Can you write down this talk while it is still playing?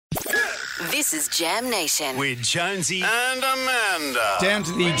This is Jam Nation. With Jonesy and Amanda. Down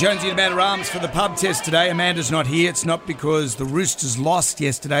to the Jonesy and Amanda Arms for the pub test today. Amanda's not here. It's not because the Roosters lost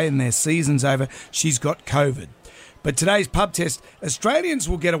yesterday and their season's over. She's got COVID. But today's pub test, Australians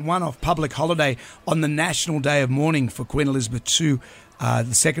will get a one-off public holiday on the National Day of Mourning for Queen Elizabeth II.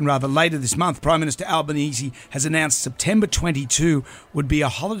 The second, later this month. Prime Minister Albanese has announced September 22 would be a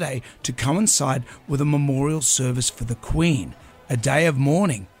holiday to coincide with a memorial service for the Queen. A day of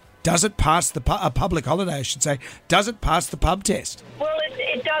mourning. Does it pass a public holiday, I should say? Does it pass the pub test? Well,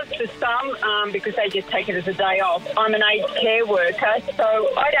 it does for some because they just take it as a day off. I'm an aged care worker,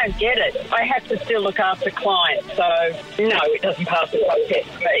 so I don't get it. I have to still look after clients, so no, it doesn't pass the pub test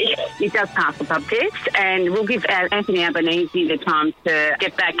for me. It does pass the pub test, and we'll give Anthony Albanese the time to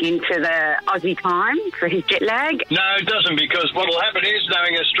get back into the Aussie time for his jet lag. No, it doesn't, because what will happen is,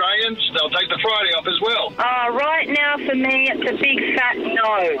 knowing Australians, they'll take the Friday off as well. Right now, for me, it's a big fat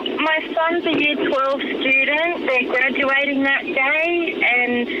no. My son's a Year 12 student. They're graduating that day,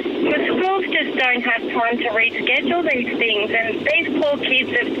 and the schools just don't have time to reschedule these things. And these poor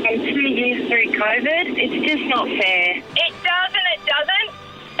kids have come 2 years through COVID. It's just not fair. It doesn't.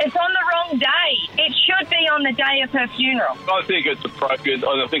 It's on the wrong day. It should be on the day of her funeral. I think it's appropriate.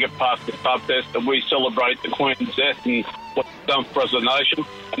 I think it passed the pub test, and we celebrate the Queen's death and what's done for us as a nation.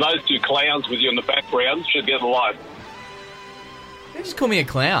 And those two clowns with you in the background should get a life. They just call me a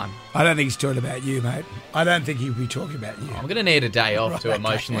clown. I don't think he's talking about you, mate. I don't think he'll be talking about you. I'm going to need a day off to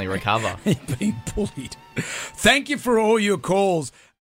emotionally recover. He's being bullied. Thank you for all your calls.